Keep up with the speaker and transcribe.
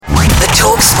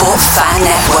TalkSport Fan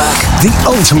Network. The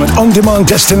ultimate on-demand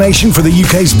destination for the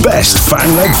UK's best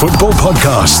fan-led football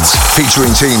podcasts.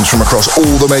 Featuring teams from across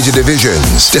all the major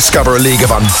divisions. Discover a league of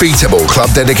unbeatable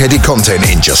club-dedicated content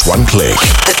in just one click.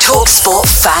 The TalkSport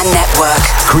Fan Network.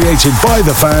 Created by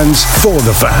the fans, for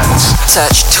the fans.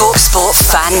 Search TalkSport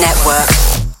Fan Network.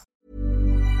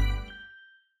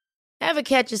 Ever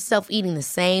catch yourself eating the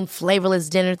same flavorless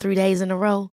dinner 3 days in a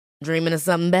row? Dreaming of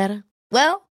something better?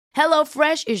 Well,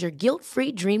 HelloFresh is your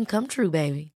guilt-free dream come true,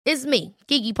 baby. It's me,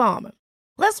 Keke Palmer.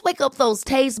 Let's wake up those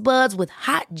taste buds with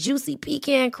hot, juicy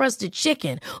pecan-crusted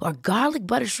chicken or garlic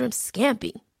butter shrimp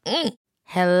scampi.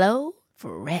 Hello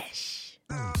Fresh.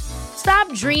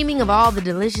 Stop dreaming of all the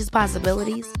delicious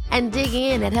possibilities and dig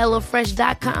in at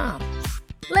HelloFresh.com.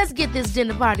 Let's get this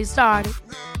dinner party started.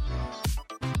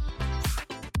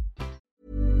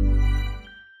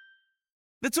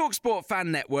 The TalkSport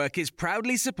Fan Network is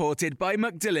proudly supported by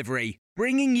McDelivery,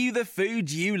 bringing you the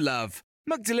food you love.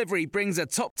 McDelivery brings a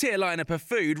top-tier lineup of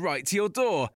food right to your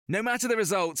door. No matter the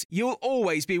result, you'll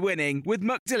always be winning with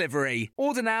McDelivery.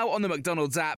 Order now on the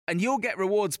McDonald's app and you'll get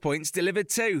rewards points delivered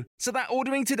too. So that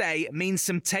ordering today means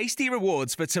some tasty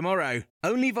rewards for tomorrow.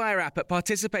 Only via app at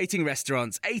participating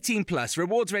restaurants. 18 plus.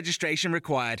 Rewards registration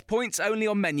required. Points only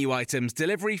on menu items.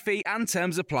 Delivery fee and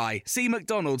terms apply. See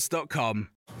mcdonalds.com.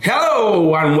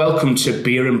 Hello and welcome to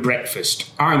Beer and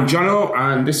Breakfast. I'm Jono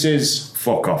and this is...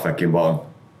 Fuck off, Heckingbottom.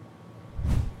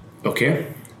 Okay.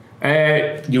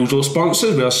 Usual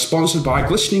sponsors. We are sponsored by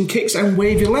Glistening Kicks and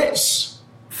Wavylettes.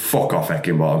 Fuck off,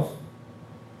 Heckingbottom.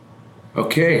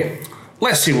 Okay.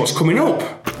 Let's see what's coming up.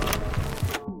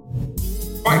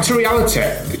 Back to reality.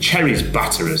 The Cherries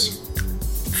batter us.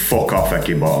 Fuck off,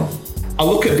 Heckingbottom. I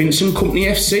look at Vincent Company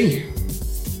FC.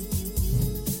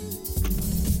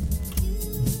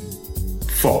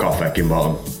 Fuck off,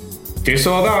 Heckingbottom. This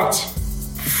or that.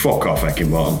 Fuck off,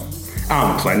 Heckingbottom.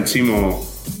 And plenty more.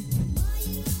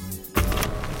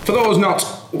 For those not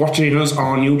watching us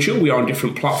on YouTube, we are on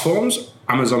different platforms.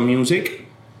 Amazon Music,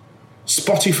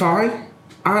 Spotify,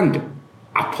 and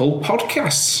Apple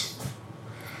Podcasts.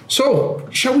 So,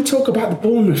 shall we talk about the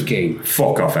Bournemouth game?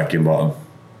 Fuck off, Heckingbottom.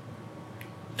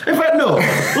 In fact, no.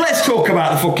 Let's talk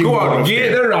about the fucking Bournemouth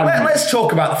game. Let's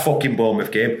talk about the fucking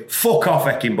Bournemouth game. Fuck off,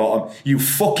 Heckingbottom. You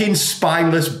fucking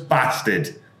spineless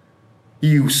bastard.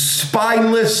 You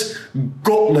spineless,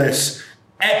 gutless,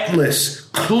 epless,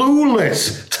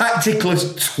 clueless,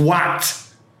 tacticless twat.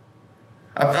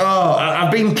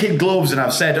 I've been kid gloves and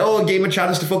I've said, give him a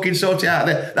chance to fucking sort it out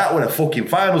there. That was a fucking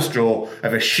final straw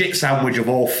of a shit sandwich of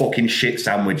all fucking shit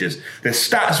sandwiches. The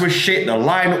stats were shit, the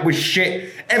lineup was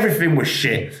shit, everything was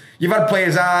shit. You've had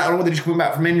players out, they're just coming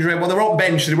back from injury. Well, they're on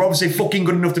bench, so they were obviously fucking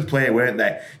good enough to play, weren't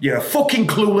they? You're a fucking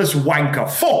clueless wanker.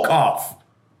 Fuck off.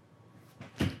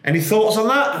 Any thoughts on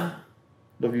that?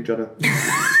 Love you, Johnny.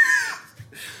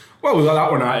 Well, we got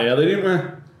that one out early,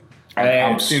 didn't we?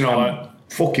 I'm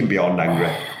fucking beyond angry.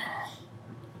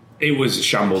 It was a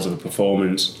shambles of a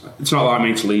performance. It's not like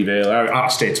me to leave early. I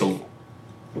stayed till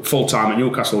full time at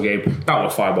Newcastle game. That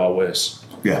was 5 bar worse.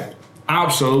 Yeah.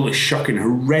 Absolutely shocking,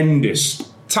 horrendous.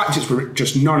 Tactics were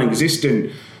just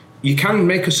non-existent. You can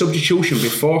make a substitution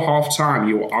before half time.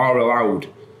 You are allowed.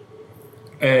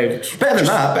 Better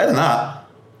than that.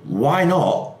 Why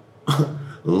not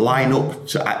line up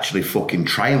to actually fucking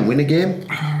try and win a game?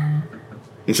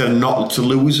 Instead of not to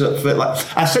lose it.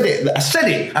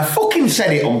 I fucking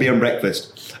said it on Beer and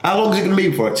Breakfast. How long is it going to be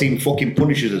before a team fucking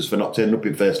punishes us for not turning up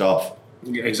in first half?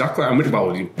 Yeah, exactly. I'm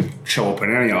about to show up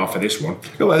in any half for this one.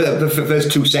 No, the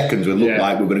first 2 seconds we looked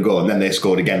like we were going to go, and then they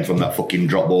scored again from that fucking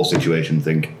drop ball situation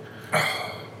thing.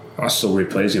 That still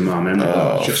replays in my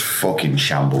memory. Just fucking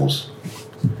shambles.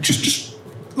 Just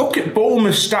look at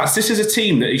Bournemouth's stats. This is a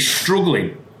team that is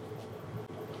struggling.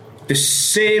 The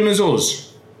same as us.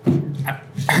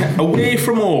 Away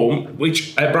from home,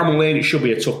 which at Bramall Lane it should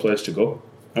be a tough place to go.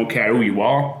 I don't care who you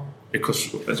are,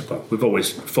 because we've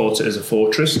always thought it as a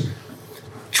fortress.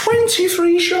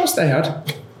 23 shots they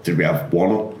had. Did we have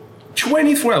one?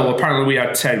 23. Well, apparently we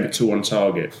had 10, but 2 on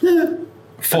target.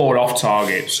 4 off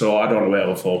target, so I don't know where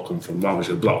the 4 come from.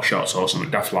 Obviously, block shots or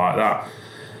something daft like that.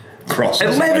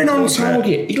 Crosses. 11 on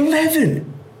target.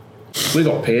 11. We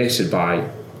got pasted by...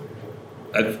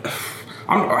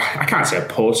 I can't say a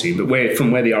poor team, but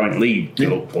from where they are in league, they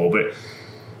look poor, but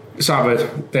it's either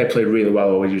they played really well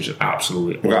or we just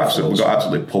absolutely... We got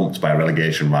absolutely pumped by a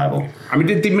relegation rival. I mean,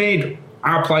 they made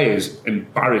our players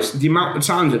embarrassed. The amount of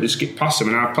times that they skipped past them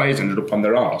and our players ended up on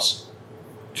their arse.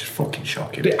 Just fucking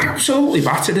shocking. They absolutely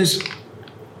battered us.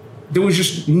 There was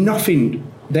just nothing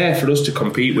there for us to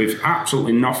compete with.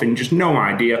 Absolutely nothing, just no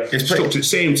idea. Stuck to the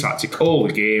same tactic all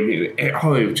the game. It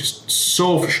was just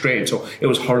so frustrating. So it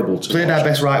was horrible to Played watch. our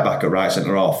best right back at right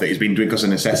centre half that he's been doing because of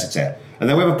necessity. And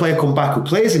then we have a player come back who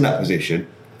plays in that position.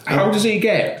 How does he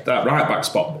get that right back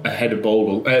spot ahead of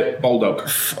Bulldog?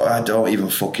 I don't even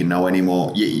fucking know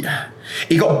anymore. He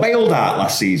got bailed out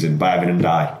last season by having him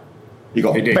die. He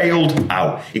got bailed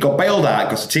out. He got bailed out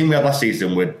because the team we had last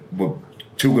season were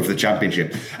too good for the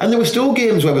championship. And there were still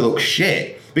games where we looked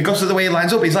shit because of the way he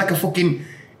lines up. He's like a fucking...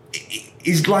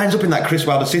 He lines up in that Chris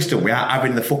Wilder system without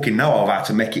having the fucking know of how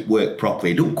to make it work properly.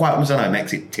 He don't quite understand how he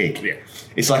makes it tick. Yeah.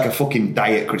 It's like a fucking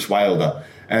diet Chris Wilder.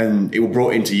 And it was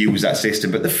brought in to use that system.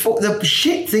 But the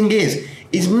shit thing is,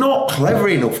 he's not clever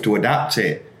enough to adapt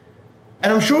it.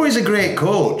 And I'm sure he's a great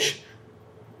coach.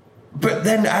 But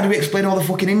then how do we explain all the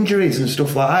fucking injuries and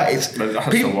stuff like that? That's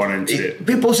the one into it.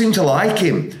 People seem to like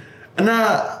him. And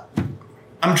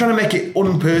I'm trying to make it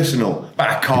unpersonal, but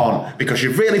I can't because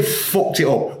you've really fucked it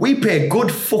up. We pay good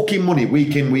fucking money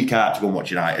week in, week out to go and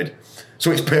watch United.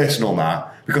 So it's personal now.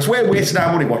 Because we're wasting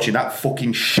our money watching that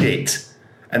fucking shit.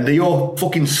 And you're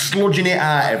fucking sludging it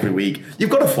out every week. You've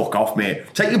got to fuck off,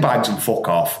 mate. Take your bags and fuck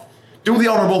off. Do the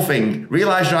honourable thing.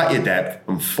 Realise you're at your depth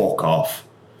and fuck off.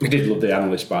 I did love the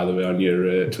analyst, by the way, on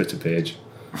your Twitter page.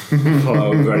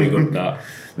 Oh, very good, that.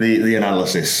 The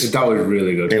analysis. That was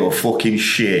really good. They were fucking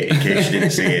shit, in case you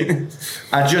didn't see it.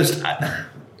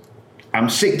 I'm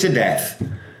sick to death.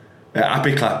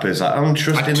 Happy clappers. I'm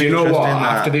trusting. Do you know what?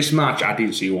 After this match, I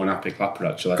didn't see one happy clapper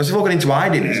actually. Because they've all gone into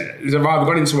hiding. They've either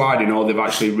gone into hiding or they've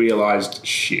actually realised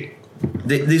shit.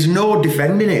 There's no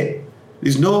defending it.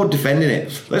 There's no defending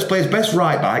it. Let's play his best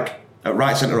right back at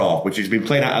right centre half, which has been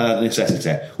playing out of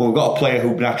necessity. Well, we've got a player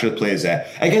who naturally plays there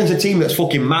against a team that's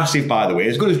fucking massive, by the way.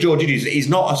 As good as George is, he's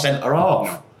not a centre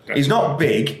half. No, he's not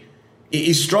big.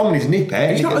 He's strong. He's nippy.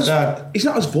 He's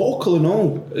not as vocal and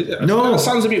all. No, it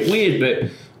sounds a bit weird,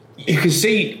 but. You can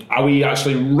see how he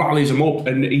actually rallies him up,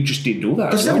 and he just didn't do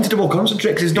that. Because he's having to double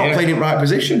concentrate because he's not playing in right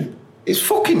position. It's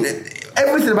fucking...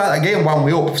 Everything about that game wound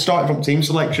me up, starting from team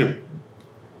selection.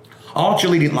 Archer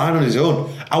leading line on his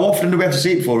own. How often do we have to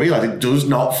see it before we realise it does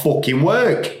not fucking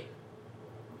work?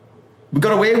 We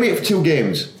got away with it for 2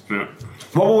 games. Yeah.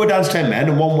 One where we danced 10 men,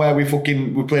 and one where we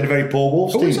played a very poor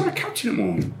Wolves team. Who's our captain at the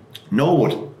moment?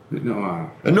 Norwood.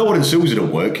 No. And Norwood and Sousa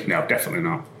don't work. No, definitely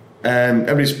not.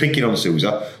 Everybody's picking on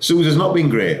Sousa. Sousa's not been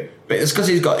great, but it's because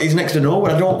he's next to Norwood.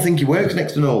 I don't think he works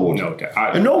next to Norwood. No,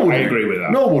 I agree with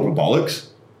that. Norwood were bollocks.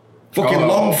 Fucking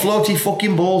long, floaty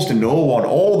fucking balls to no one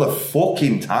all the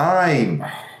fucking time.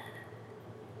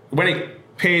 When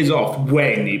it pays off,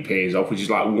 which is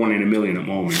like 1 in a million at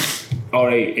the moment,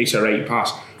 or it's a 8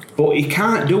 pass, but he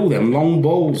can't do them long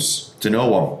balls to no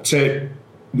one. To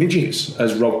midgets,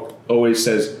 as Rob always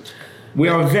says. We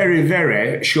are a very,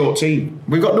 very short team.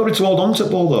 We've got nobody to hold on to the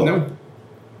ball, though. No.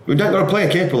 We've not got a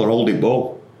player capable of holding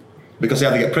ball. Because they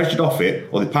either get pressured off it,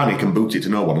 or they panic and boot it to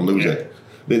no one and lose it.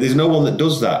 There's no one that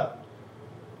does that.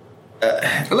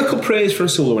 A little praise for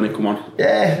Asula when he come on.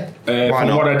 Yeah. Why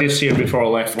not? What I did see him before I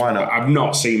left. Why not? I've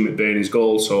not seen McBurney's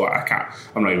goal, so I've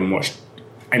not even watched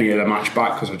any of the match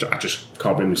back because I just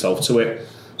can't bring myself to it.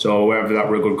 So whether that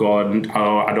were a good goal,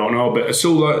 I don't know. But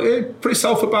Asula, pretty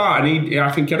self-about, and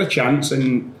I think he had a chance,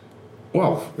 and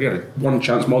we had one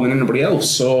chance more than anybody else.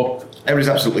 So everybody's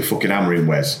absolutely fucking hammering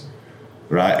Wes,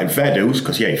 right? And fair dues,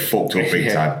 because he fucked up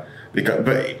big time.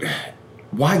 But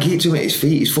why get to him at his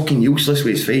feet? He's fucking useless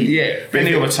with his feet. Yeah,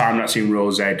 any other time that's in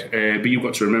Rose Head. But you've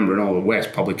got to remember, and all the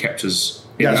West probably kept us.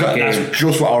 That's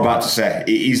just what I was about to say.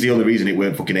 He's the only reason it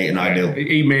weren't fucking 8 or 9-0.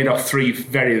 He made off 3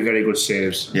 very, very good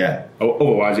saves. Yeah.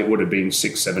 Otherwise, it would have been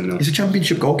 6-7-0. He's a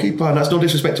championship goalkeeper, and that's no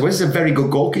disrespect to him. He's a very good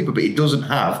goalkeeper, but he doesn't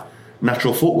have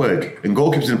natural footwork. And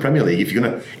goalkeepers in the Premier League, if you're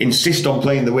going to insist on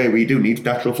playing the way we do, need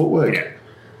natural footwork. Yeah.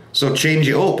 So change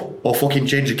it up, or fucking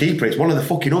change the keeper. It's one or the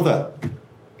fucking other.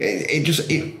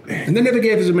 And they never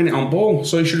gave us a minute on ball,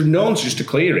 so he should have known just to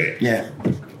clear it. Yeah.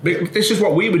 But this is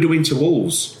what we were doing to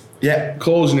Wolves. Yeah.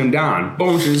 Closing them down.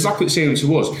 Bournemouth was exactly the same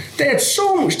to us. They had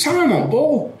so much time on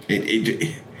ball.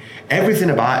 Everything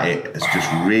about it has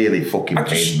just really fucking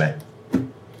pained me.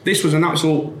 This was an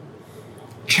absolute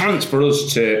chance for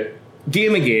us to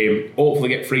game a game, hopefully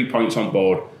get 3 points on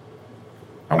board.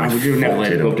 And we never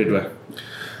let it go, did we?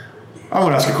 I'm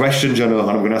going to ask a question, Jono, and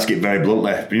I'm going to ask it very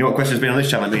bluntly. But you know what question's been on this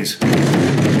channel, it means?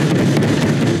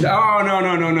 Oh,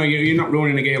 no. You're not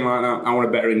ruining a game like that. I want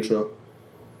a better intro.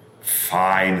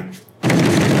 Fine.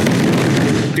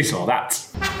 This or that.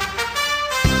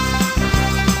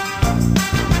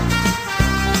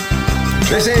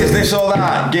 This is This or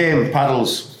That game,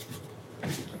 paddles.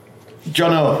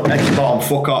 Jono, next bottom,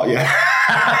 fuck off, yeah.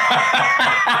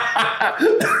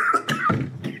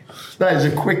 That is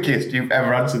the quickest you've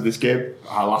ever answered this game.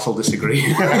 Lass will disagree.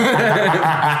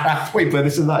 Wait, play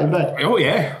this and that in bed. Oh,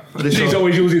 yeah. She's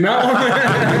always using that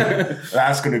one.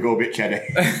 That's going to go a bit chenny.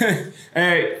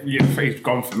 It's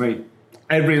gone for me.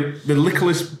 The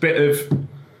littlest bit of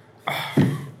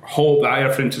hope that I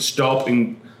had for him to stop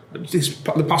in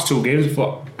the past 2 games, I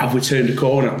thought, have we turned a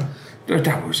corner?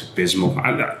 That was abysmal.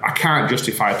 I can't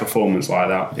justify a performance like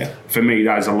that. Yeah. For me,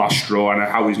 that is the last straw, and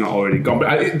how he's not already gone.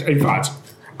 But in fact,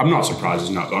 I'm not surprised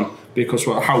he's not gone, because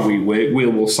how we work,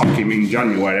 we'll sack him in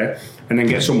January and then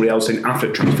get somebody else in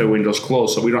after transfer window's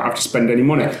closed, so we don't have to spend any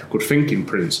money. Good thinking,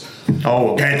 Prince. Oh,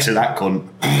 we'll get to that cunt.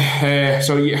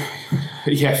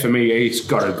 For me, he's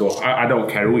got to go. I don't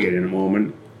care who we get in a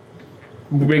moment.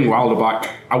 Bring Wilder back.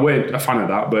 I weren't a fan of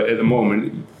that, but at the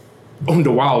moment,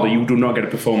 under Wilder, you do not get a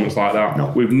performance like that.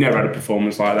 No. We've never had a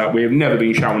performance like that. We've never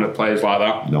been shouting at players like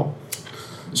that. No.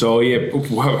 So, I'd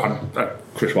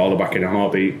Chris Wilder back in a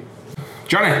heartbeat.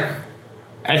 Johnny,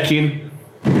 Ekin.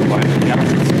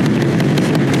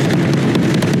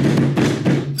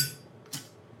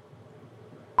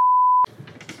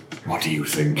 What do you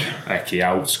think? Ekin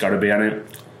out, it's got to be on it.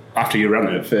 After you ran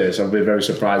it at first, I'd be very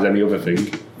surprised any other thing.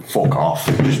 Fuck off.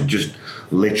 Just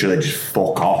literally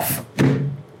fuck off.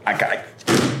 I'm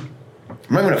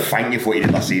not going to thank you for what you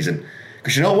did last season.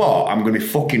 Because you know what? I'm going to be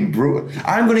fucking brutal.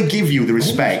 I'm going to give you the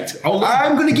respect.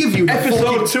 I'm going to give you the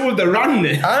Episode 2 of the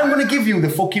Randy. I'm going to give you the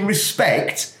fucking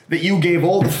respect that you gave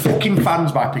all the fucking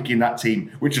fans by picking that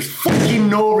team, which is fucking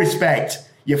no respect.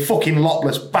 You fucking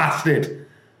lotless bastard.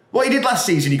 What you did last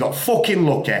season, you got fucking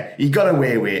lucky. You got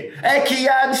away with it.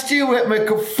 Ekian Stewart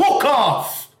fuck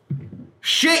off.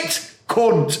 Shit,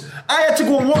 cunt. I had to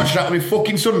go and watch that with my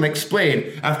fucking son and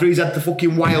explain after he's had the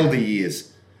fucking Wilder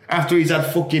years. After he's had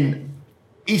fucking...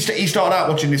 He started out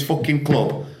watching this fucking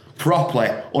club properly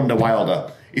under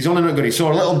Wilder. He's only not good. He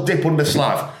saw a little dip under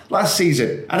Slav. Last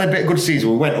season, had a bit of good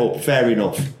season. We went up, fair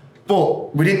enough.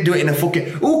 But we didn't do it in a fucking...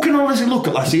 Who can honestly look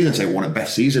at last season and say one of the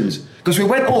best seasons? Because we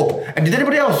went up, and did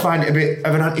anybody else find it a bit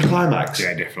of an anticlimax?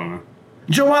 Yeah, definitely.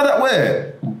 Do you know why that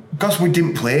were? Because we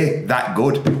didn't play that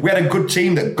good. We had a good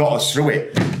team that got us through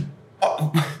it.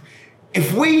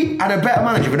 If we had a better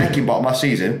manager than Eckenbottom last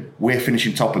season, we're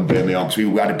finishing top of Burnley on, because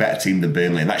we had a better team than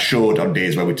Burnley, and that showed on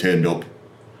days where we turned up.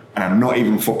 And I'm not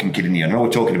even fucking kidding you. I know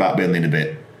we're talking about Burnley in a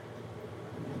bit.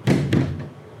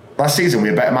 Last season, we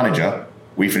had a better manager.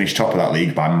 We finished top of that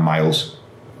league by miles.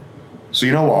 So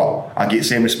you know what? I get the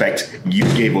same respect you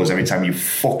gave us every time you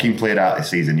fucking played out this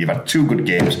season. You've had 2 good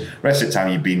games. The rest of the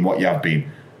time, you've been what you have been.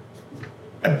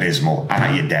 Abysmal. And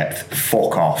at your depth.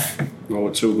 Fuck off. Oh,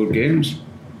 2 good games.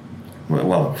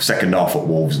 Well, second half at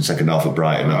Wolves and second half at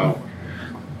Brighton. Wow.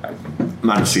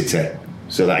 Man City.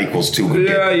 So that equals 2 good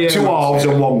games. 2 halves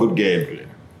and 1 good game.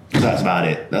 That's about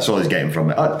it. That's all he's getting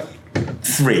from it.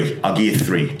 3. I'll give you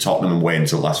 3. Tottenham and Wayne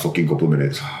until the last fucking couple of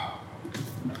minutes.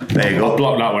 There you go. I'll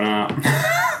block that one out.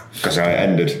 Because how it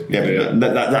ended. Yeah,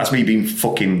 but that's me being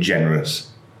fucking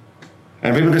generous.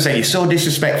 And people are going to say, you're so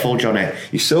disrespectful, Johnny.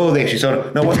 You're so this, you're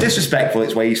so... No, what's disrespectful?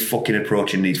 It's where he's fucking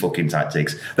approaching these fucking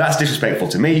tactics. That's disrespectful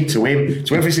to me, to him,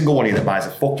 to every single one of you that buys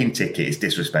a fucking ticket. It's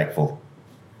disrespectful.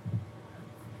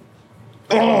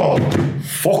 Oh,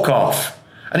 fuck off.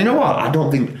 And you know what?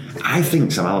 I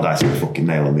think Sam Allardyce hit a fucking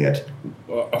nail on the head.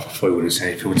 I thought you were going to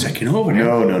say if he were taking over.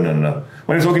 No.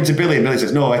 When he was talking to Billy, and Billy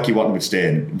says, no, Eki wanted me to stay.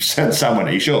 And Sam went,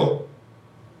 are you sure?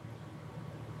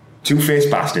 Two-faced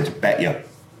bastard, bet you.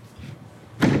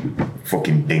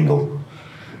 Fucking dingle.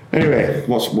 Anyway,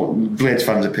 what Blades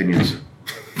fans' opinions?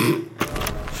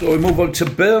 So we move on to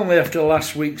Burnley after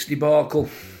last week's debacle.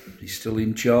 He's still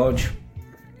in charge.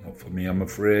 Not for me, I'm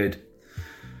afraid.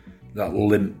 That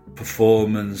limp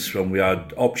performance when we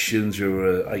had options, we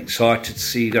were excited to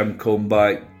see them come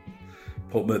back.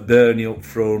 Put McBurney up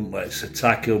front, let's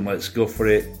attack them, let's go for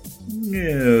it.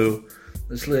 No,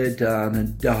 let's lay down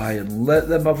and die and let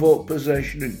them have up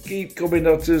possession and keep coming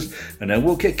at us, and then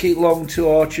we'll kick it long to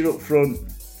Archer up front.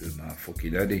 Doing my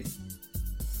fucking heady.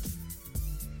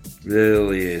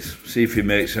 Really is. See if he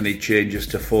makes any changes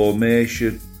to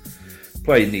formation.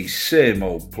 Playing these same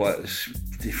old players.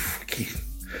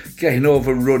 Getting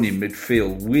overrun in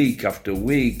midfield week after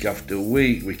week after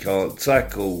week. We can't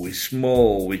tackle, we're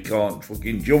small, we can't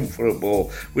fucking jump for a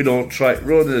ball, we don't track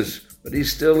runners, but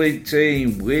he's still in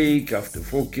team week after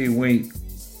fucking week.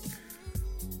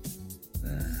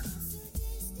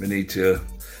 We need to...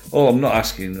 I'm not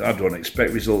asking, I don't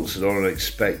expect results, I don't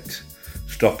expect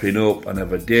stopping up, I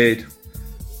never did,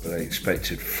 but I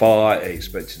expected fight, I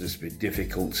expected us to be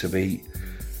difficult to beat.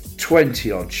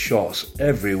 20 odd shots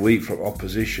every week from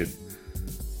opposition.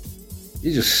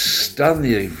 You just stand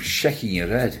there shaking your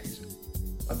head.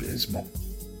 Abysmal.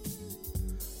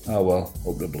 Oh well,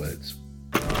 up the blades.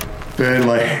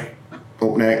 Burnley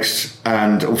up next,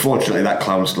 and unfortunately that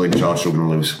clown's still in charge, so we're going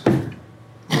to lose.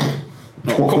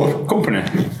 Company.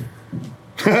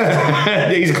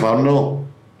 He's a clown, no.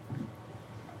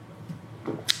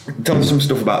 Tell me some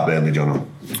stuff about Burnley, John,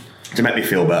 to make me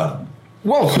feel better.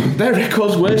 Well, their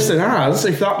record's worse than ours,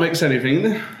 if that makes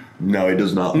anything. No, it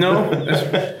does not.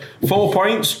 No. 4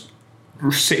 points,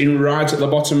 sitting right at the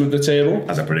bottom of the table.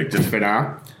 As I predicted. For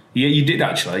now. Yeah, you did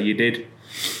actually, you did.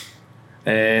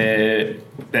 Their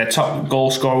top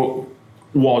goal scorer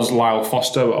was Lyle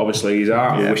Foster, but obviously he's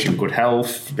out. We wish him good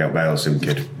health. Get better, some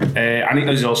kid. And it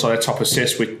was also their top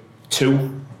assist with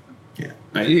 2. Yeah.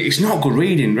 It's not good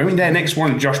reading. I mean, their next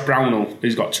one, Josh Brownell,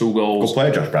 he's got 2 goals. Good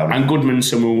player, Josh Brownell. And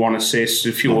Goodmanson with 1 assist,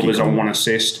 a few others on 1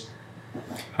 assist.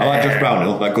 I like Josh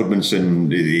Brownell. That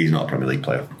Goodmanson, he's not a Premier League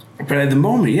player. But at the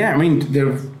moment, yeah, I mean,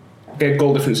 their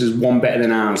goal difference is 1 better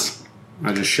than ours.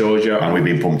 I just showed you. And we've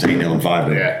been pumped 8-0 and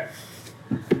 5-0. Yeah.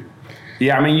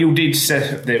 Yeah, I mean, you did say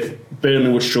that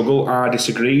Burnley would struggle. I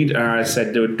disagreed. I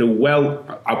said they would do well.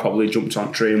 I probably jumped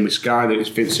on train with Sky that it's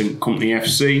Vincent Kompany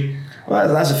FC.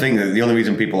 Well, that's the thing. The only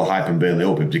reason people are hyping Burnley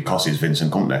up is because it's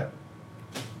Vincent Kompany.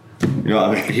 You know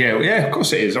what I mean? Yeah, of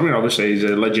course it is. I mean, obviously he's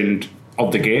a legend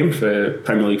of the game for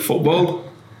Premier League football.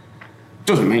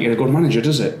 Doesn't make you a good manager,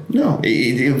 does it? No,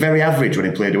 he was very average when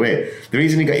he played away. The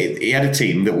reason he had a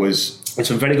team that was... It's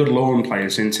some very good loan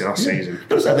players into last season.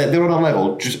 They're on a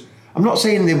level. I'm not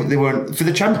saying they weren't... For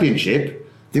the Championship,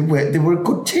 they were a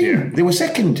good team. Yeah. They were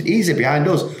second, easy behind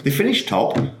us. They finished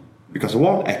top because of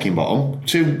 1, Eckingbottom,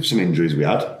 2, some injuries we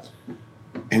had,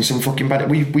 and some fucking bad...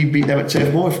 We beat them at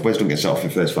Turf Moor if Wes don't get set off in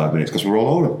the first 5 minutes because we're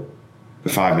all over them for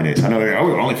 5 minutes. I know we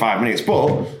were only 5 minutes,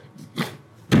 but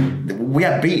we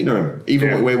had beaten them,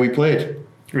 even where we played.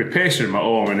 We paced them at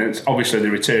home, and it's obviously the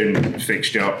return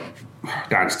fixture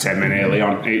down to 10 men early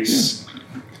on. It's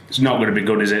not going to be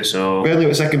good, is it? So Burnley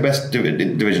were second best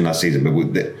division last season, but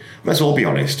let's all be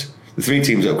honest. The 3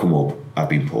 teams that have come up have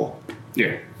been poor.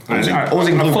 Yeah. I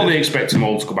fully expect them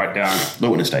all to go back down.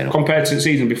 Luton are staying up. Compared to the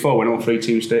season before when all 3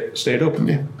 teams stayed up.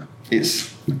 Yeah.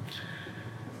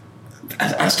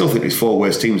 I still think it's 4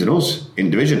 worse teams than us in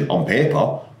division on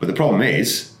paper, but the problem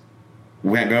is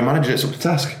we ain't got a manager that's up to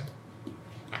task.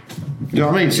 You know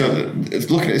what I mean? So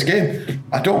looking at this game,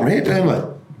 I don't rate Burnley.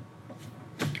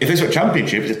 If it's a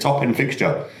Championship, it's a top end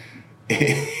fixture.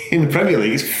 In the Premier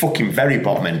League, it's fucking very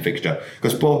bottom end fixture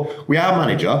because we are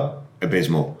manager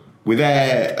abysmal. With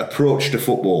their approach to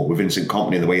football with Vincent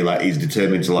Kompany, the way he's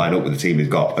determined to line up with the team he's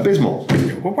got, abysmal.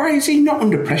 Well, why is he not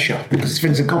under pressure? Because it's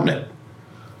Vincent Kompany.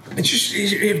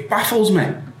 It baffles me.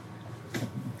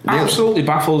 Absolutely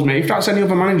baffles me. If that's any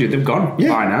other manager, they've gone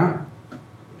by now.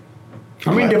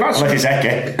 I mean, they've had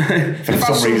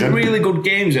some really good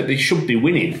games that they should be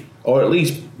winning, or at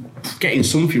least getting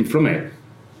something from it.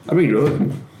 I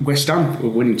mean, West Ham were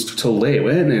winning till late,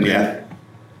 weren't they?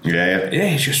 Yeah,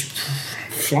 it's just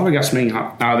flabbergasted me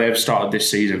how they've started this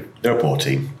season. They're a poor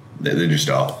team. They just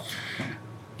are.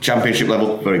 Championship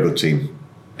level, very good team.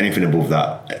 Anything above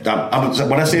that,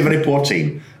 when I say very poor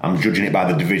team, I'm judging it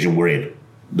by the division we're in.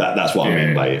 That's what I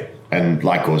mean by it. And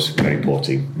like us, very poor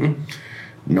team.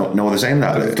 No other saying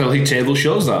that. The league table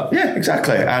shows that. Yeah,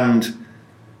 exactly. And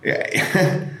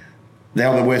they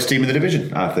are the worst team in the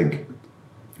division, I think.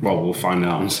 Well, we'll find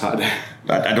out on Saturday.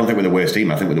 I don't think we're the worst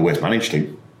team. I think we're the worst managed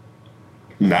team.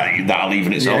 That'll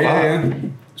even itself out. Yeah.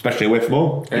 Especially away from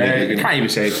home. You can't even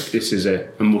say this is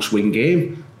a must-win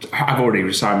game. I've already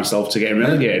resigned myself to getting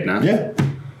relegated now. Yeah.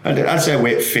 I'd say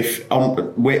we're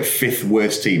fifth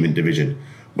worst team in division.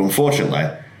 But unfortunately,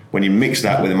 when you mix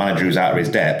that with a manager who's out of his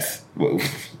depth, we're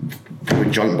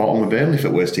joint bottom with Burnley for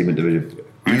worst team in division.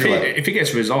 If he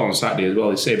gets a result on Saturday as well,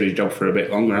 he's saved his job for a bit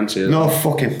longer, hasn't he? No,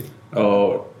 fuck him.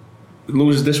 Or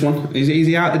loses this one. Is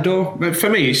he out the door? But for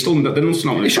me, he's still not.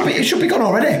 It should be gone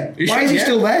already. Why is he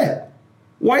still there?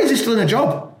 Why is he still in a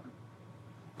job?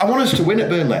 I want us to win at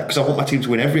Burnley because I want my team to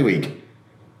win every week.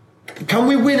 Can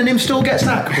we win and him still get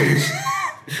sacked, please?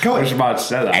 I was about to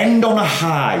say that. End on a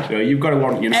high. So you've got to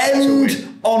want your End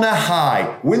on a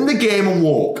high. Win the game and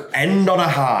walk. End on a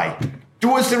high.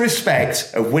 Do us the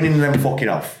respect of winning them fucking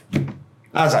off.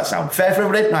 How does that sound? Fair for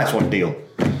everybody? Nice one, deal.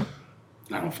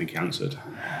 I don't think he answered.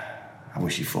 I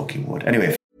wish he fucking would.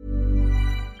 Anyway.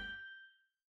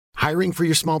 Hiring for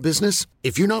your small business?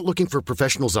 If you're not looking for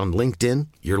professionals on LinkedIn,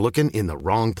 you're looking in the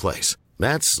wrong place.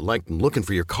 That's like looking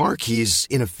for your car keys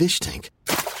in a fish tank.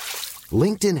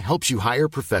 LinkedIn helps you hire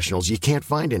professionals you can't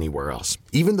find anywhere else,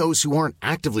 even those who aren't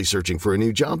actively searching for a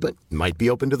new job but might be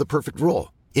open to the perfect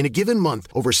role. In a given month,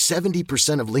 over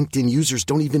 70% of LinkedIn users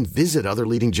don't even visit other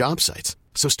leading job sites.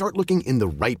 So start looking in the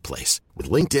right place.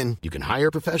 With LinkedIn, you can hire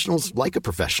professionals like a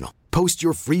professional. Post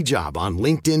your free job on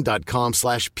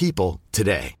linkedin.com/people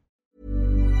today.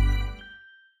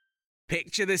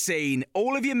 Picture the scene.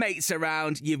 All of your mates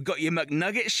around, you've got your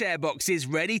McNugget share boxes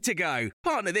ready to go.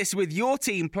 Partner this with your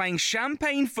team playing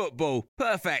champagne football.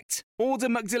 Perfect. Order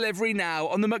McDelivery now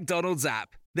on the McDonald's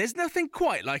app. There's nothing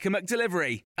quite like a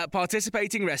McDelivery. At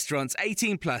participating restaurants,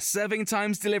 18 plus, serving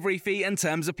times, delivery fee and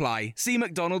terms apply. See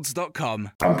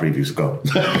mcdonalds.com. And previews go.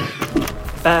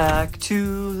 Back to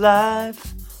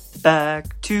life,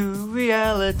 back to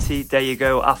reality. There you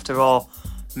go, after our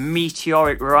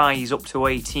meteoric rise up to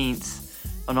 18th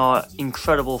and our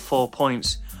incredible 4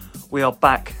 points, we are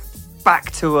back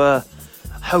to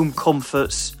home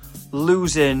comforts,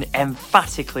 losing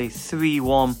emphatically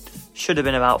 3-1. Should have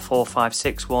been about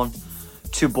 4-5-6-1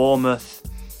 to Bournemouth.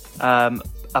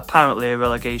 Apparently a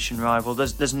relegation rival.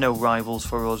 There's no rivals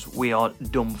for us. We are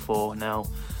done for now.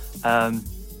 And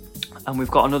we've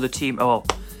got another team. Oh,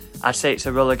 I'd say it's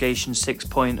a relegation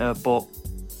 6-pointer, but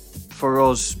for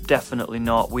us, definitely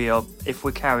not. We are. If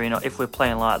we're carrying on, if we're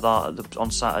playing like that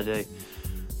on Saturday,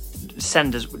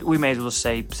 send us. We may as well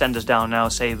say send us down now.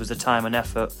 Save us the time and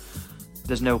effort.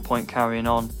 There's no point carrying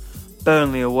on.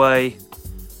 Burnley away.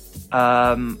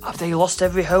 Have they lost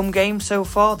every home game so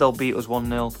far? They'll beat us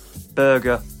 1-0.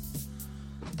 Burger.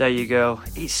 There you go.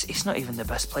 It's not even the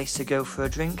best place to go for a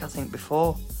drink, I think,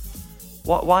 before.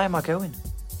 Why am I going?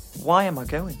 Why am I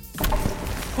going?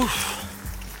 Oof.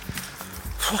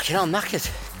 Fucking hell, knackered.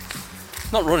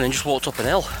 Not running, just walked up an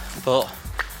hill. But,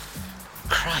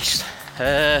 Christ.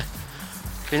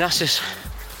 Gymnastics.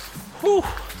 Whew.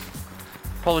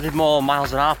 Probably did more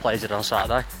miles than our players did on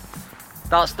Saturday.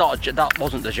 That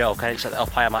wasn't the joke. I didn't set it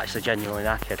up. I am actually genuinely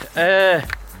knackered.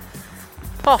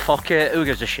 Oh fuck it. Who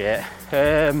gives a shit?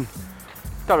 Don't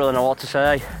really know what to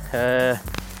say.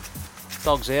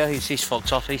 Dog's here. He's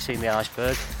fucked off. He's seen the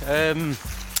iceberg.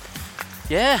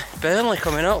 Yeah, Burnley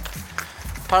coming up.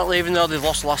 Apparently, even though they've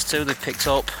lost the last two, they've picked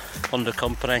up under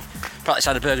company. Apparently,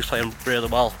 Sandberg's playing really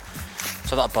well,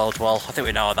 so that bodes well. I think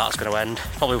we know how that's going to end.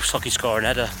 Probably with Sucky scoring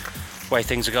header, way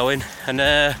things are going. And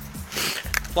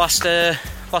last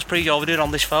pre-go we're doing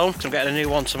on this phone, because I'm getting a new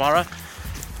one tomorrow.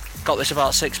 Got this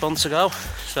about 6 months ago,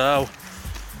 so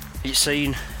it's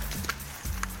seen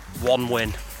one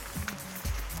win.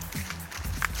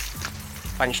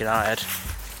 Thanks, United.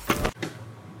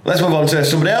 Let's move on to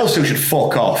somebody else who should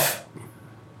fuck off.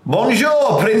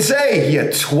 Bonjour, Princey, you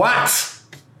twat!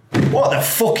 What the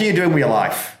fuck are you doing with your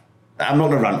life? I'm not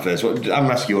going to rant first. I'm going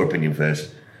to ask your opinion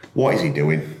first. What is he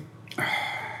doing?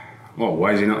 Well,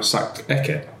 why is he not sacked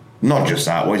Eke? Not just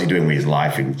that, what is he doing with his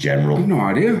life in general? I've no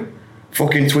idea.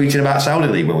 Fucking tweeting about Saudi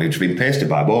League when we've just been pasted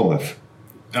by Bournemouth.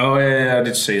 Oh, yeah, I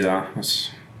did see that.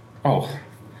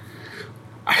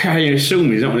 I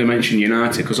assume he's not going to mention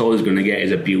United because all he's going to get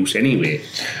is abuse anyway.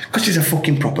 Because he's a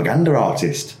fucking propaganda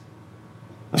artist.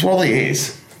 That's what it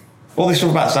is. All this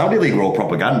stuff about Saudi League were all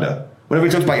propaganda. Whenever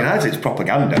he talks about United, it's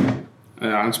propaganda.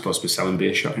 I'm supposed to be selling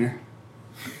beer shot, innit?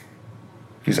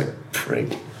 He's a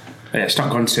prick. Yeah, it's not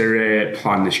going to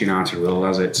plan this United rule,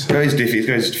 has it? He's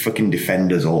got his fucking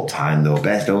defenders all the time, though.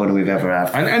 Best owner we've ever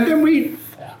had. And then we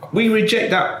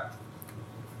reject that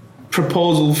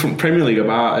proposal from Premier League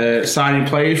about signing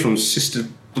players from sister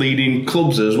bleeding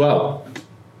clubs as well.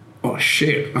 Oh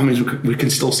shit! That means we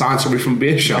can still sign somebody from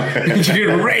Beershot.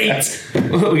 Great!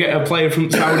 We'll get a player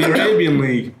from Saudi Arabian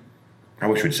League. I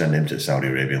wish we'd send him to the Saudi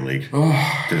Arabian League.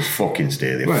 Oh. Just fucking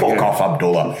stay there. Fuck off,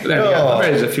 Abdullah.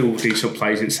 There's a few decent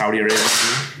players in Saudi Arabia.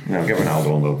 No, get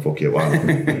Ronaldo on though. Fuck you. Why not?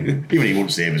 Even he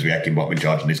wouldn't save us with Eckenbach in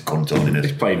charge and his cunt owning it.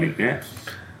 He's playing me, yeah.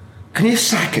 Can you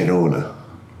sack an owner?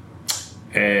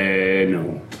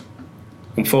 No.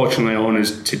 Unfortunately,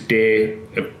 owners today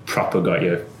have proper got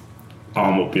your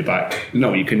arm up your back.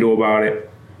 No, you can do about it.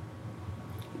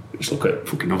 Just look at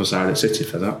fucking other side of the city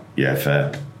for that. Yeah,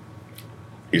 fair.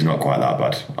 He's not quite that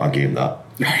bad. I'll give him that.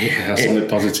 Yeah, that's something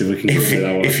positive we can give you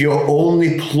that one. If your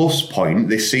only plus point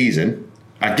this season,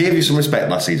 I gave you some respect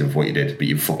last season for what you did, but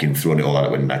you've fucking thrown it all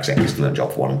out when next you're still in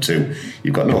job for 1 and 2.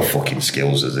 You've got no fucking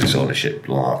skills as this ownership.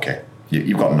 Okay.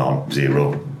 You've got none.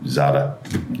 Zero. Zada.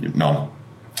 None.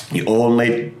 Your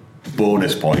only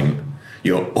bonus point,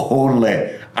 your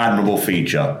only admirable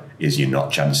feature is you're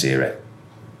not Chansiri. Does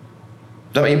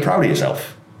that mean you're proud of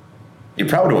yourself? You're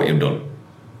proud of what you've done?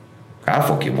 I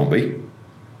fucking won't be.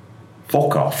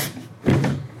 Fuck off.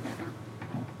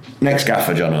 Next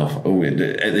gaffer, Jono. Oh, at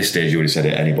this stage, you already said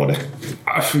it. Anybody?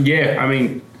 Yeah, I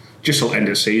mean, just till the end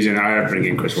of the season, I'd bring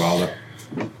in Chris Wilder.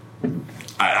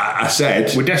 I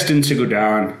said we're destined to go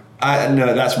down.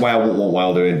 No, that's why I wouldn't want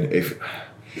Wilder in. If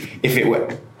it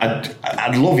were,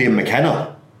 I'd love Ian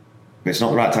McKenna. But it's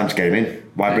not the right time to get him in.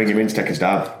 Why bring him in to take us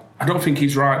down? I don't think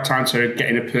it's the right time to get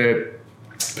in a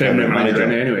permanent manager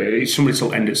anyway. It's somebody till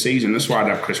the end of the season. That's why I'd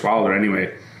have Chris Wilder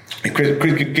anyway.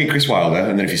 Get Chris Wilder,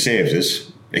 and then if he saves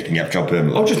us, he can get a job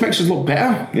permanently. Oh, it just makes us look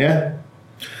better. Yeah.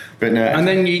 But no, and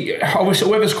then obviously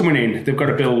whoever's coming in, they've got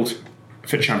to build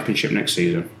for championship next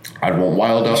season. I'd want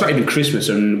Wilder. It's not even Christmas,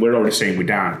 and we're already saying we're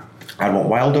down. I'd want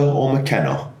Wilder or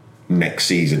McKenna next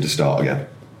season to start again.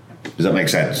 Does that make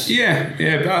sense? Yeah.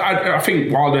 But I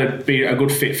think Wilder'd be a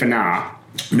good fit for now.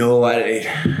 No,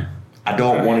 I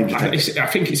don't want him to take... I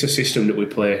think it's a system that we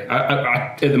play.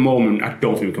 At the moment, I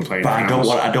don't think we can play. But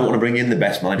I don't want to bring in the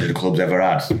best manager the club's ever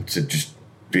had to just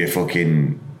be a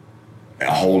fucking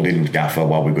holding gaffer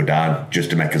while we go down, just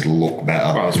to make us look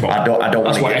better. Well,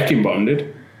 that's what Eckenbottom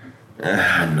did.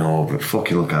 No, but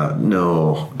fucking look out.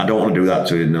 No, I don't want to do that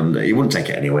to him. He wouldn't take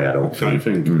it anyway, I don't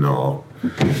think. No.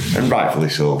 And rightfully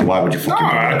so. Why would you fucking...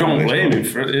 No, I don't blame him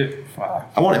for it.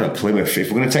 I want him at Plymouth.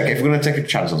 If we're going to take a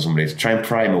chance on somebody, to try and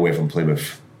pry him away from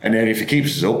Plymouth. And then if he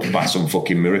keeps us up by some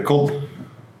fucking miracle,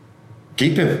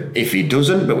 keep him. If he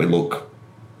doesn't, but we look,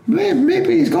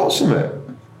 maybe he's got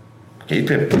something, keep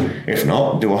him. If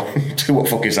not, do what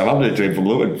fucking Southampton did from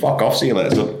Luton. Fuck off, see you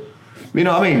later, son. You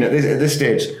know what I mean? At this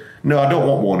stage, no, I don't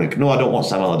want Warnock. No, I don't want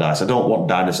Sam Allardyce. I don't want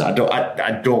Dynasty.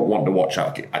 I don't want to watch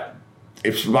out.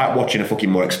 It's like watching a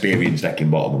fucking more experienced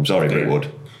Eckenbottom. I'm sorry, but it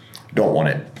would. Don't want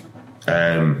it.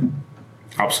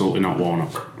 Absolutely not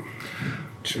Warnock.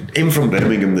 Him from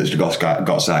Birmingham that's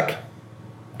got sacked.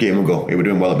 Give him a go. He was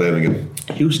doing well at Birmingham.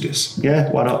 Eustace. Yeah,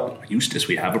 why not? Eustace,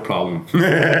 we have a problem.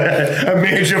 A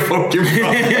major fucking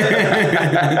problem.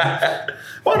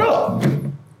 Why not?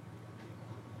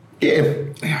 Get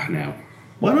him. Yeah, no.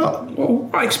 Why not? Well,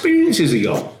 what experience has he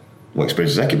got? What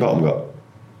experience has Eckenbottom got?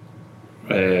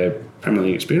 Premier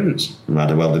League experience.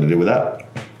 How well did he do with that?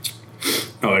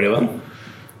 Oh, very well.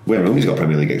 Wayne Rooney's got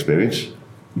Premier League experience.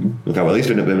 Look how well he's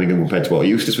doing at Birmingham compared to what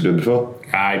Eustace was doing before.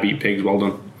 I beat pigs, well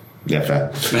done. Yeah,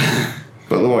 fair.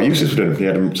 But look what Eustace was doing. He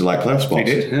had him to like playoff spots.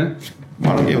 He did, yeah.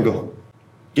 Why not give him a go?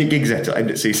 Get gigs at end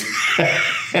of season.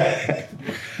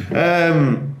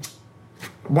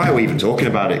 Why are we even talking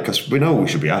about it? Because we know we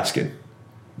should be asking.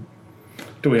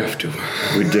 Do we have to?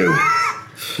 We do.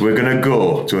 We're going to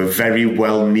go to a very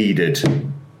well needed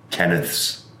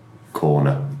Kenneth's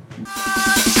Corner.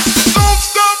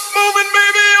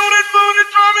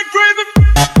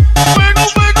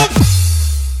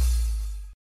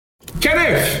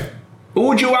 Kenneth, who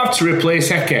would you have to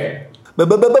replace Eke?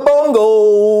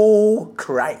 Bongo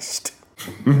Christ.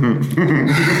 Eke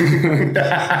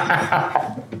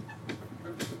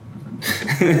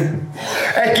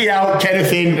out,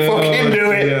 Kenneth in. Fucking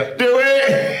do it. Yeah. Do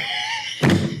it.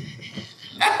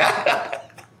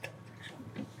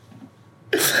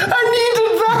 I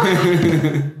needed that.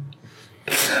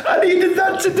 I needed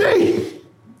that today.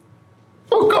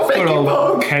 Fuck off, Eke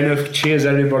Bog. Kenneth, cheers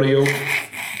everybody up.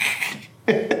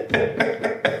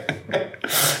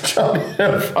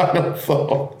 Final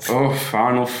thoughts. Oh,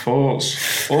 final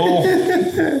thoughts.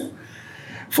 Oh.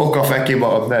 Fuck off,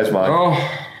 Eckenbottom. There's mine. Oh.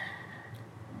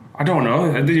 I don't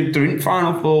know. There ain't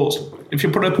final thoughts. If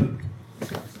you put a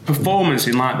performance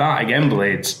in like that again,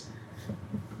 Blades,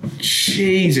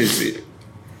 Jesus,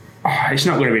 it's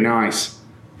not going to be nice.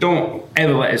 Don't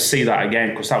ever let us see that again,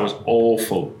 because that was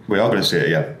awful. We are going to see it,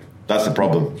 yeah. That's the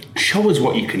problem. Show us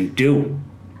what you can do.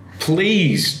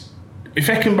 Please. If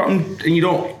Eckenbottom and you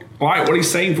don't like what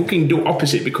he's saying, fucking do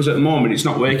opposite, because at the moment it's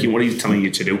not working what he's telling you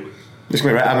to do. I'm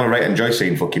going to enjoy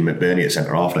seeing fucking McBurney at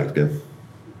centre half next game.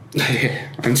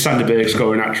 And Sanderberg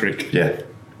scoring a hat-trick. Yeah.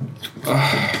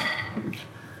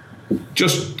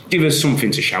 Just give us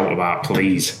something to shout about,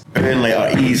 please. Burnley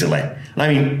are easily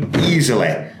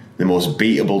the most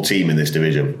beatable team in this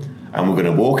division. And we're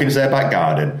going to walk into their back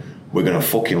garden. We're going to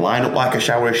fucking line up like a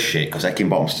shower of shit, because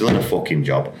Eckenbottom's still in a fucking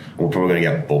job. And we're probably going to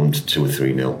get bummed 2 or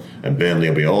 3-0. And Burnley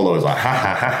will be all those like, ha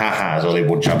ha ha ha ha, as only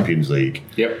won Champions League.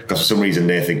 Yep. Because for some reason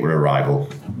they think we're a rival.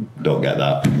 Don't get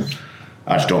that.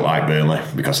 I just don't like Burnley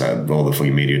because of all the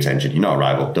fucking media attention. You're not a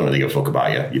rival. Don't really give a fuck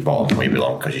about you. You're bottom where you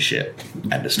belong because you're shit.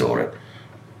 End of story.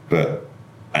 But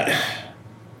they're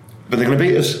going to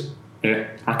beat us. Yeah,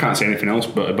 I can't say anything else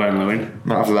but a Burnley win.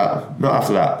 Not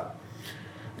after that.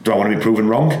 Do I want to be proven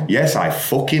wrong? Yes, I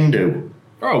fucking do.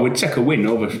 Oh, we'd take a win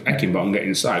over Eckenbottom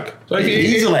getting sacked. So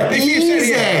Easily. If you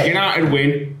said United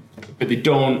win, but they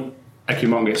don't,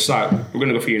 Eckenbottom gets sacked, we're going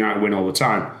to go for United win all the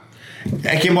time.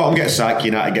 Heckingbottom gets sacked,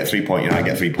 United get 3 points, United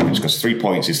get 3 points, because 3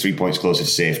 points is 3 points closer to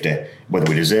safety, whether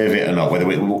we deserve it or not, whether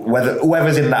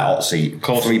whoever's in that hot seat,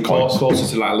 3 points. Closer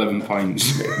to like 11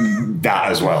 points.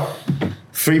 That as well.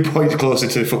 3 points closer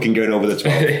to fucking going over the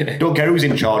 12. Don't care who's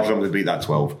in charge, as long as we beat that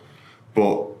 12.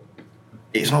 But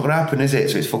it's not going to happen, is it?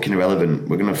 So it's fucking irrelevant.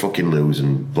 We're going to fucking lose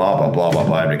and blah, blah, blah, blah,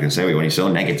 blah. Everyone can say it when you're so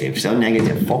negative.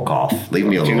 Fuck off. Leave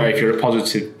me alone. Do you know, if you're a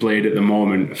positive blade at the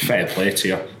moment, fair play to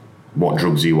you. What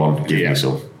drugs do you want? Give me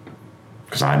some.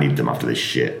 Because I need them after this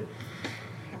shit.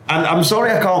 And I'm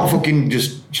sorry I can't fucking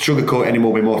just sugarcoat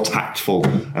anymore, be more tactful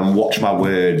and watch my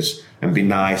words and be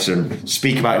nice and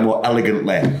speak about it more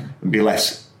elegantly and be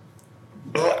less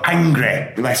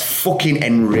angry, be less fucking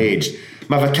enraged.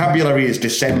 My vocabulary has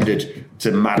descended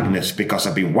to madness because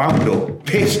I've been wound up,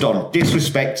 pissed on,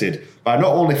 disrespected by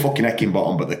not only fucking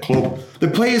Heckingbottom but the club. The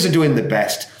players are doing the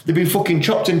best. They've been fucking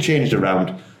chopped and changed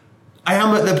around. I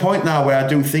am at the point now where I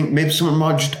do think maybe some of them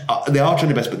are just, they are trying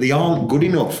their best, but they aren't good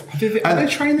enough. Are they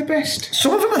trying their best?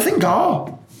 Some of them I think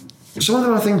are.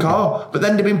 But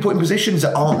then they've been put in positions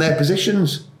that aren't their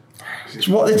positions.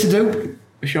 So what are they to do?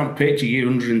 If you're on pitch, you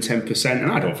give 110%,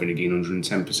 and I don't think they're giving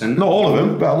 110%. Not all of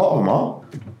them, but a lot of them are.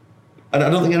 And I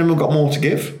don't think anyone got more to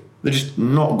give. They're just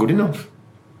not good enough.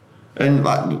 And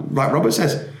like Robert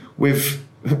says,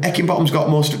 Heckingbottom's got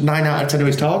 9 out of 10 of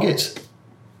his targets.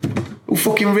 Who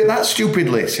fucking writ that stupid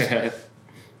list? We've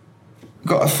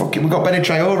got Benny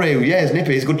Traore, who, is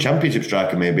nippy, he's a good championship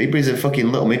striker maybe, but he's a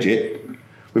fucking little midget.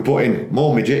 We put in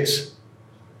more midgets.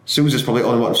 Sousa's probably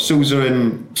only what, Sousa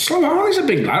and... He's a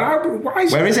big lad. Where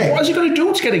is he? What is he going to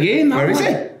do to get a game? Where is he?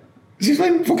 Is he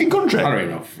playing fucking country? I don't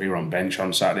know if he were on bench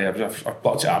on Saturday. I've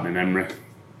blocked it out of my memory.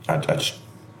 I've had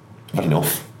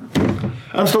enough.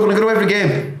 I'm still going to go to every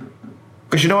game.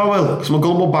 Because you know I will. Because I'm a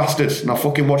gullible bastard and I'll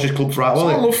fucking watch his club for that. It's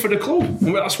our love for the club.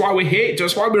 That's why we hate.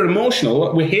 That's why we're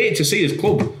emotional. We hate to see his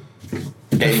club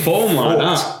get form like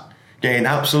that. Getting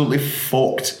absolutely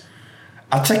fucked.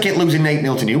 I'll take it losing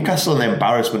 8-0 to Newcastle and the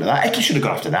embarrassment of that. Eki should have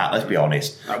gone after that, let's be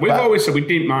honest. We've always said we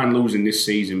didn't mind losing this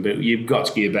season, but you've got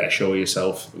to give a better show of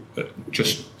yourself.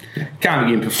 Just can't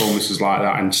be getting performances like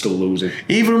that and still losing.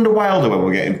 Even under Wilder, when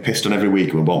we're getting pissed on every week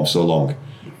and we're bottom so long,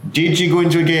 did you go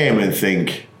into a game and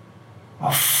think,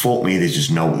 oh, fuck me, there's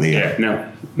just no there? Yeah,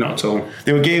 no, not at all.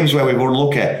 There were games where we were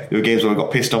unlucky. There were games where we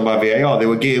got pissed on by VAR. There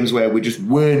were games where we just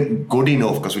weren't good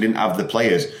enough because we didn't have the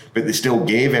players, but they still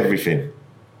gave everything.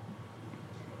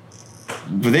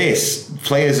 For this,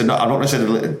 players are not, I'm not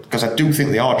necessarily, because I do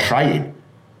think they are trying,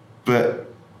 but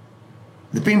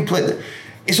they've been played.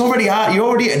 It's already hard. You're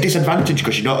already at a disadvantage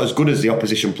because you're not as good as the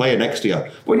opposition player next to you.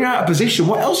 When you're out of position,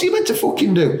 what else are you meant to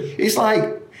fucking do? It's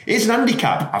like, it's an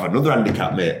handicap. Have another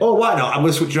handicap, mate. Oh, why not? I'm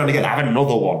going to switch around again. Have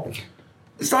another one.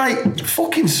 It's like,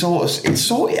 fucking it's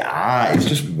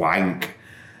just wank.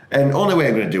 And only way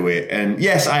I'm going to do it, and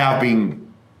yes, I have been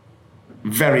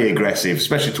very aggressive,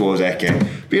 especially towards Eke.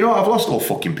 But you know what? I've lost all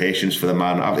fucking patience for the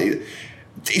man.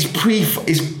 His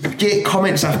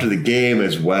comments after the game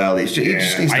as well. I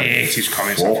hate his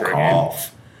comments after the game.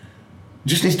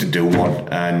 Just needs to do one.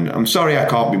 And I'm sorry I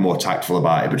can't be more tactful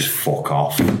about it, but just fuck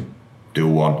off. Do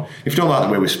one. If you don't like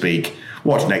the way we speak,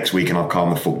 watch next week and I'll calm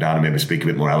the fuck down and maybe speak a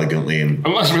bit more elegantly.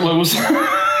 Unless we lose.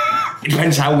 It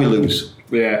depends how we lose.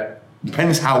 Yeah.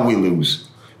 Depends how we lose.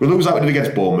 We lose like we did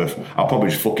against Bournemouth, I'll probably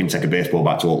just fucking take a baseball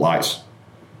bat to Oak Lights.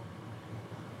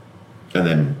 And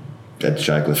then head to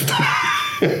Shirecliff.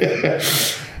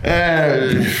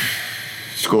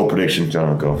 Score prediction,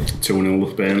 John, go.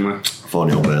 2-0 Burnley.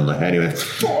 4-0 Burnley. Anyway.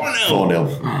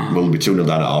 4-0. We'll be 2-0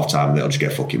 down at half time and it'll just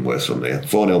get fucking worse from there.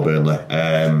 4-0 Burnley.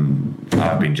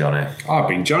 I've been Johnny. I've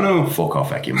been Jono. Fuck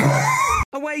off, Heckingbottom.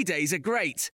 Away days are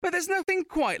great, but there's nothing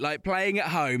quite like playing at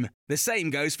home. The same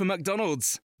goes for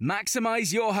McDonald's.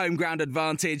 Maximise your home ground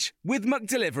advantage with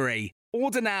McDelivery.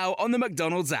 Order now on the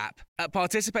McDonald's app. At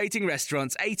participating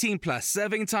restaurants, 18 plus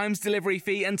serving times, delivery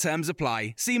fee and terms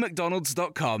apply. See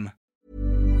mcdonalds.com.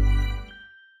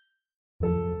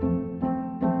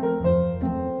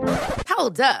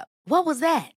 Hold up. What was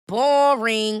that?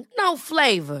 Boring. No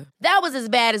flavor. That was as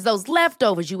bad as those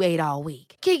leftovers you ate all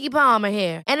week. Keke Palmer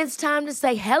here. And it's time to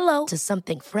say hello to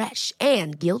something fresh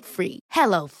and guilt-free.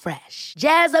 Hello Fresh.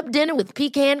 Jazz up dinner with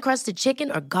pecan-crusted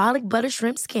chicken or garlic butter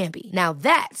shrimp scampi. Now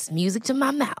that's music to my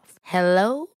mouth.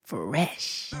 Hello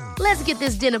Fresh. Let's get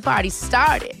this dinner party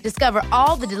started. Discover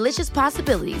all the delicious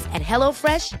possibilities at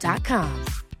HelloFresh.com.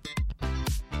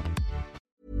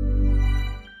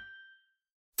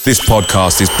 This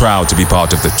podcast is proud to be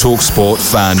part of the TalkSport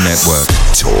Fan Network.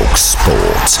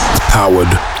 TalkSport. Powered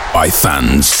by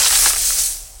fans.